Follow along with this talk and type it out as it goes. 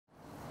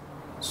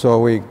So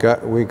we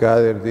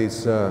gathered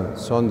this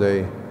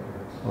Sunday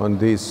on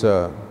this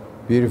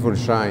beautiful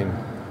shrine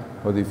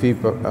of the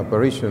Fifth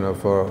Apparition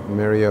of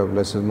Maria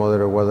Blessed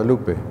Mother of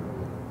Guadalupe.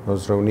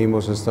 Nos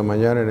reunimos esta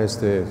mañana en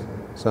este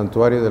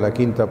santuario de la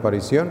Quinta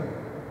Aparición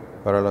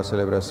para la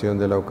celebración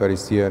de la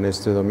Eucaristía en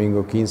este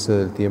domingo 15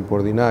 del tiempo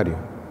ordinario.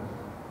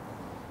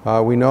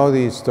 We know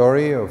the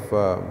story of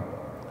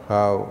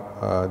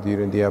how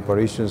during the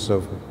apparitions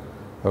of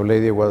Our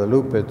Lady of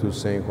Guadalupe to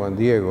Saint Juan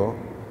Diego,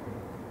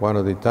 one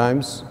of the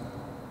times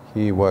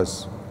he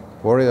was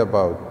worried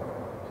about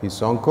his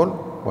uncle,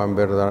 Juan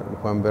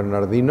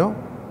Bernardino,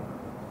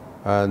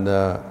 and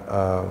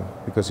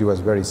because he was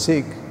very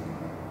sick,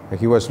 and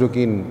he was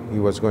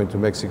going to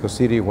Mexico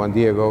City, Juan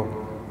Diego,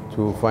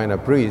 to find a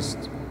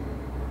priest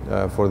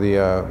for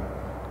the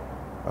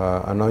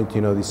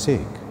anointing of the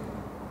sick.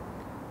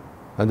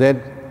 And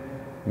then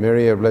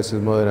Mary, our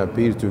Blessed Mother,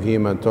 appeared to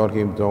him and told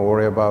him, "Don't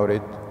worry about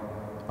it,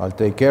 I'll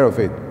take care of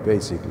it,"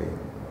 basically.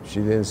 She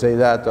didn't say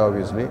that,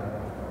 obviously,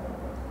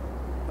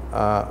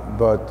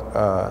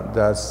 but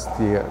that's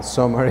the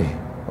summary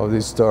of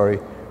this story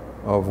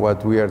of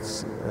what we are,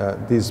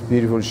 this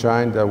beautiful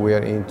shrine that we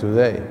are in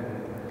today.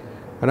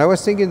 And I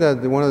was thinking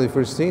that one of the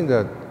first things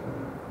that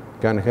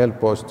can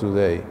help us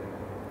today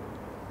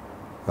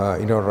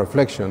in our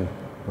reflection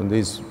on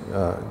this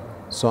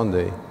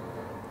Sunday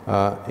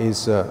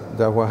is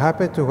that what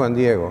happened to Juan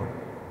Diego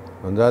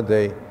on that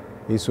day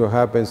is what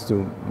happens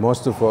to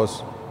most of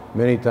us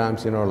many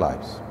times in our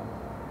lives.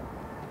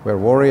 We're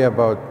worried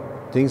about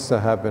things that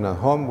happen at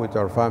home with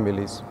our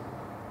families,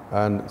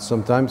 and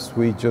sometimes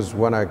we just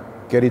want to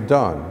get it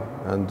done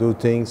and do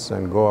things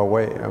and go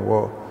away and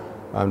go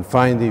and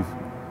find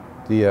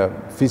the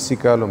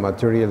physical or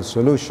material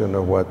solution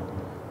of what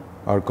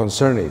our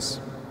concern is.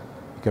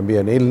 It can be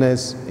an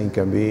illness, it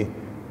can be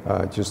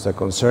just a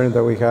concern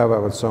that we have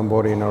about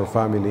somebody in our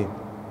family.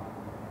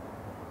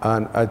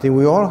 And I think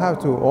we all have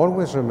to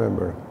always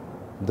remember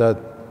that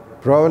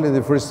probably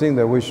the first thing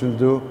that we should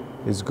do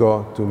is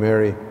go to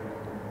Mary,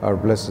 our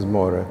Blessed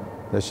Mother,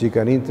 that she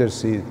can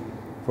intercede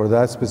for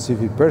that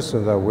specific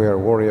person that we are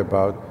worried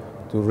about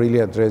to really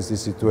address the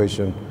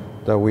situation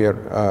that we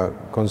are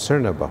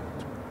concerned about.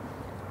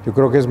 Yo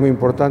creo que es muy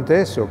importante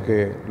eso,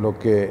 que lo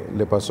que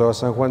le pasó a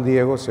San Juan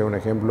Diego sea un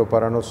ejemplo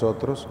para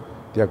nosotros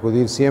de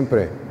acudir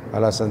siempre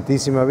a la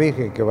Santísima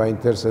Virgen que va a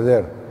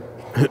interceder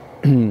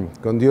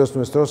con Dios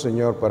nuestro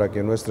Señor para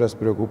que nuestras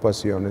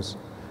preocupaciones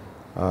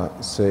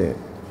se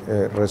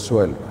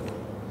resuelvan.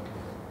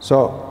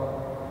 So,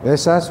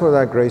 let's ask for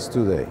that grace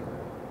today,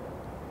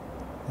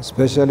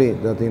 especially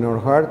that in our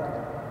heart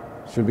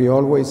should be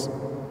always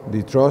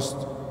the trust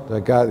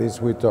that God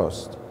is with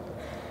us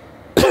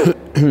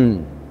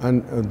and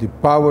the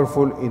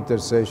powerful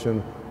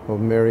intercession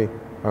of Mary,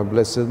 our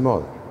Blessed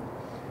Mother.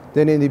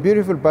 Then in the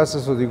beautiful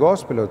passage of the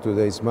Gospel of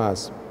today's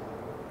Mass,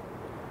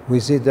 we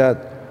see that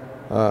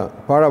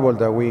parable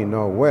that we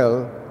know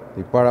well,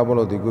 the parable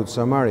of the Good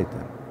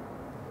Samaritan.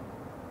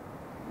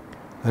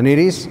 And it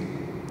is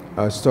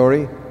a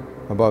story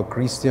about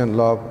Christian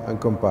love and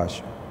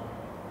compassion.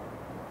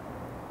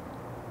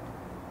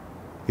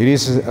 It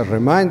is a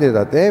reminder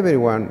that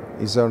everyone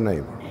is our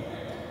neighbor.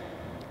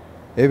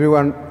 Every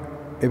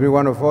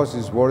one of us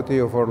is worthy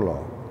of our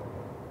love,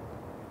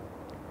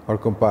 our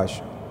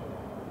compassion.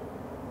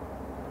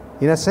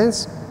 In a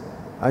sense,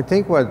 I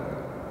think what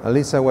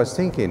Alisa was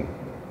thinking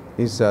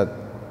is that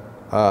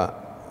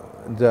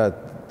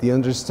the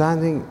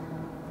understanding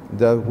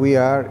that we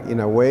are,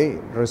 in a way,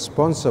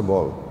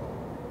 responsible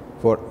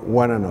for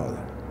one another.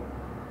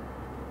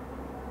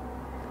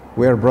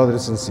 We are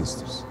brothers and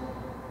sisters.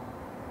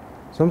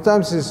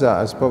 Sometimes,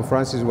 as Pope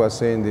Francis was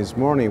saying this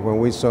morning, when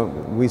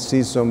we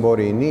see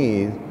somebody in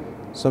need,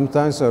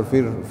 sometimes our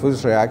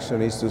first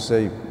reaction is to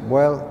say,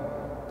 well,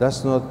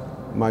 that's not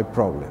my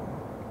problem.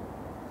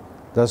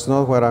 That's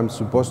not what I'm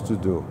supposed to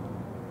do.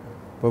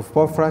 But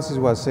Pope Francis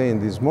was saying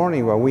this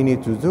morning, what we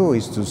need to do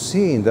is to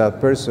see in that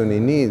person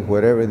in need,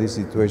 wherever the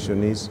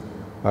situation is,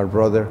 our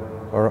brother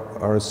or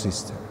our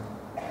sister.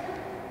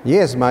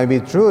 Yes, it might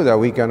be true that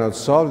we cannot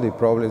solve the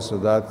problems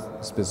of that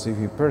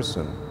specific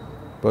person.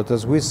 But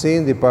as we see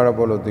in the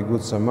parable of the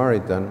Good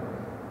Samaritan,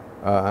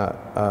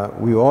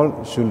 we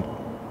all should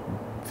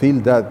feel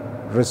that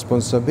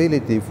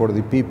responsibility for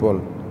the people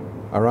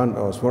around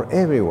us, for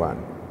everyone.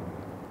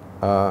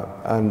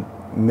 And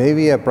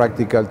maybe a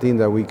practical thing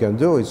that we can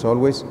do is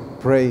always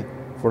pray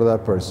for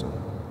that person.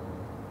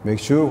 Make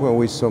sure when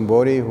we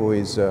somebody who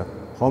is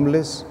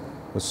homeless,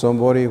 or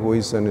somebody who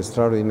is in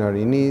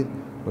extraordinary need,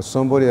 or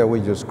somebody that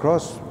we just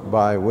cross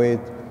by with.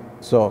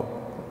 So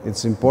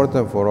it's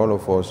important for all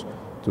of us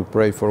to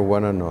pray for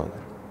one another.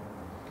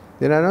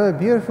 Then another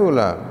beautiful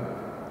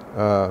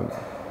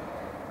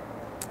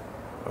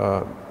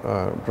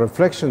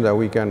reflection that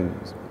we can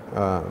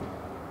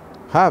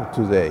have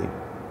today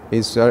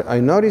is I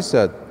noticed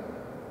that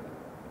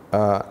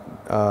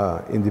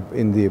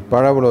in the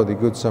parable of the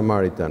Good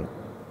Samaritan,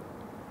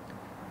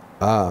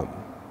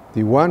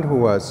 the one who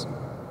was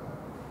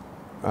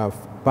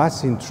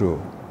passing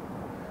through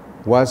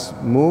was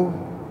moved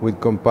with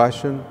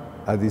compassion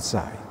at the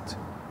sight.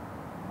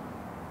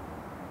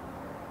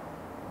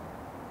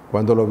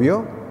 Cuando lo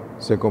vio,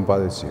 se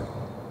compadeció.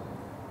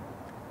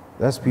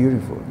 That's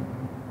beautiful.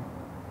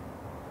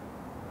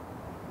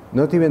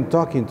 Not even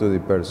talking to the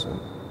person,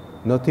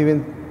 not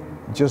even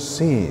just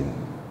seeing.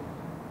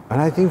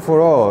 And I think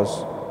for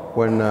us,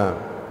 when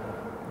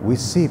we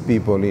see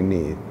people in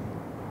need,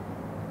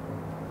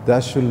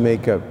 that should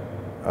make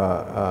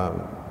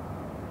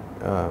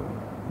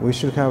we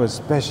should have a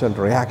special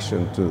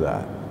reaction to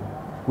that.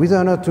 We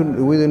don't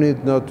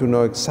need not to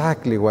know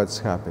exactly what's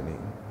happening.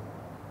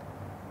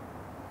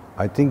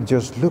 I think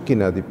just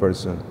looking at the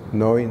person,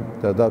 knowing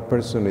that that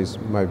person is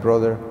my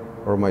brother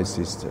or my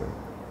sister,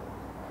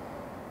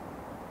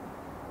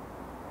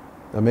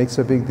 that makes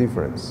a big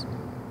difference.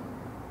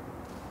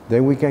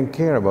 Then we can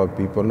care about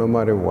people no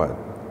matter what.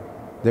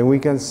 Then we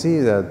can see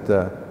that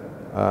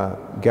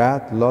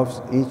God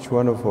loves each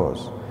one of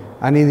us.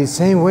 And in the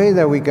same way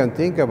that we can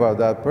think about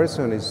that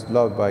person is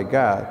loved by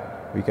God,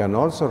 we can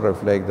also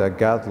reflect that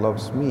God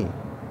loves me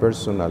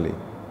personally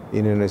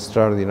in an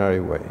extraordinary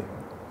way.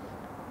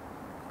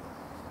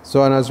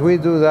 So, and as we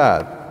do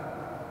that,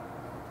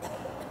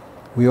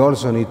 we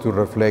also need to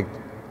reflect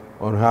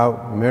on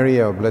how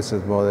Mary, our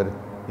Blessed Mother,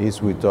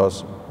 is with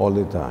us all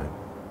the time.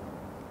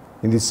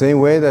 In the same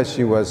way that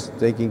she was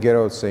taking care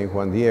of Saint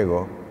Juan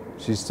Diego,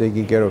 she's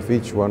taking care of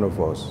each one of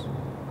us.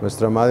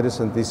 Nuestra Madre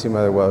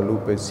Santísima de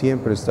Guadalupe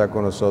siempre está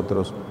con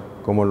nosotros,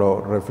 como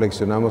lo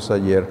reflexionamos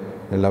ayer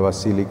en la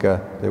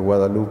Basílica de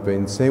Guadalupe,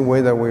 in the same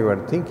way that we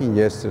were thinking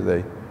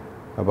yesterday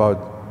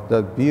about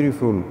that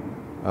beautiful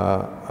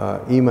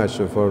image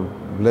of our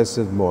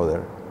Blessed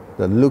Mother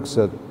that looks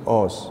at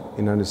us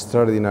in an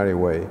extraordinary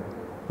way.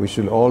 We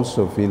should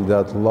also feel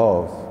that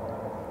love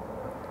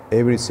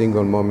every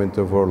single moment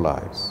of our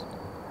lives.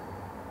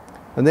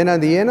 And then at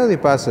the end of the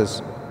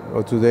passage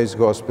of today's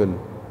Gospel,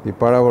 the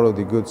parable of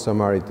the Good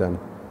Samaritan,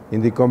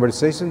 in the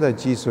conversation that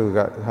Jesus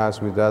has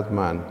with that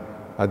man,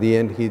 at the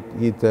end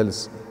he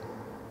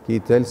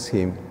tells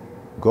him,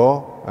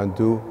 go and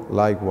do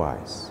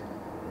likewise.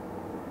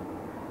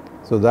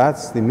 So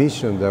that's the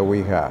mission that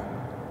we have,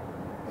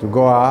 to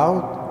go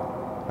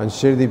out and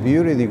share the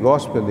beauty, the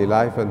gospel, the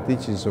life and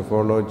teachings of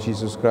our Lord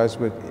Jesus Christ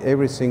with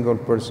every single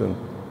person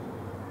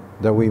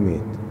that we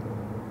meet.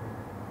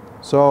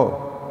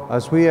 So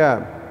as we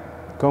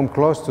come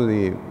close to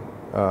the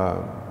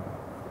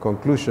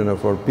conclusion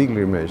of our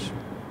pilgrimage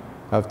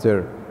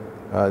after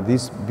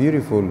this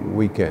beautiful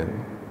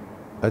weekend,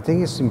 I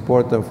think it's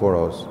important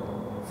for us,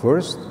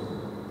 first,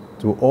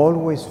 to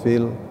always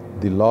feel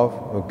the love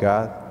of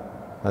God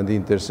and the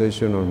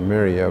intercession of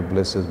Mary, our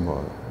Blessed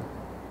Mother.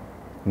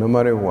 No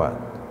matter what,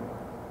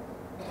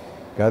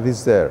 God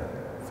is there,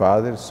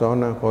 Father,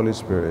 Son, and Holy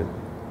Spirit.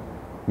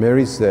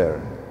 Mary is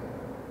there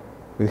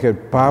with her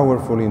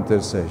powerful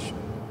intercession.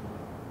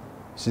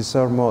 She's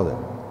our mother,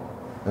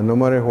 and no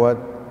matter what,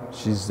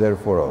 she's there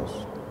for us.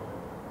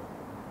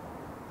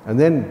 And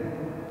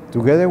then,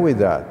 together with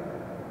that,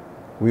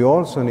 we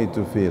also need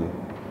to feel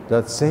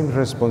that same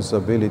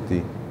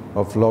responsibility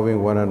of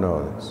loving one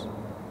another,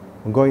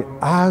 and going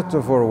out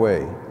of our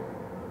way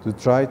to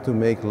try to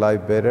make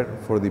life better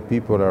for the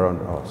people around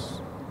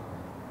us.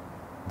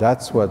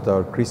 That's what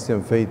our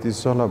Christian faith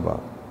is all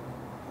about.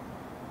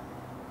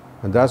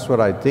 And that's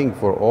what I think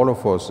for all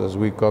of us as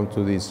we come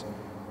to this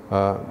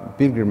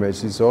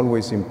pilgrimage, it's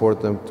always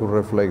important to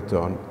reflect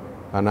on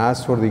and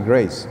ask for the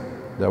grace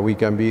that we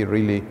can be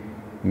really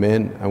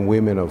men and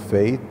women of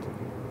faith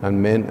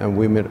and men and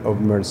women of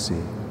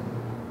mercy.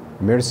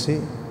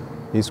 Mercy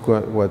is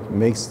what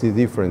makes the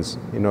difference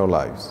in our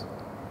lives.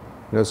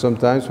 You know,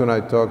 sometimes when I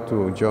talk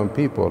to young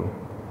people,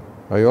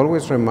 I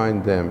always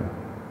remind them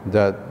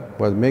that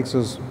what makes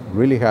us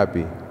really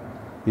happy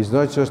is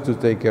not just to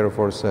take care of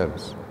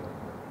ourselves,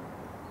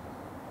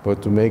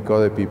 but to make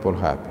other people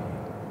happy,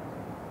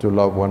 to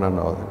love one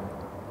another.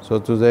 So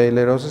today,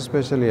 let us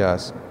especially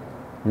ask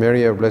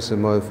Mary, our Blessed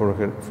Mother,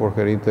 for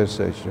her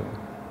intercession,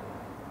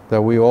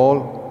 that we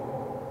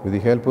all, with the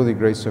help of the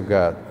grace of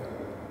God,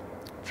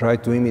 try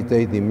to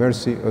imitate the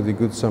mercy of the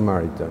Good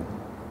Samaritan,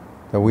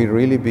 that we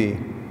really be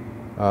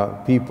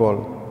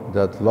people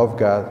that love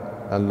God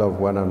and love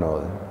one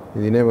another.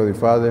 In the name of the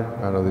Father,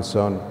 and of the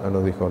Son, and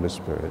of the Holy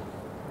Spirit.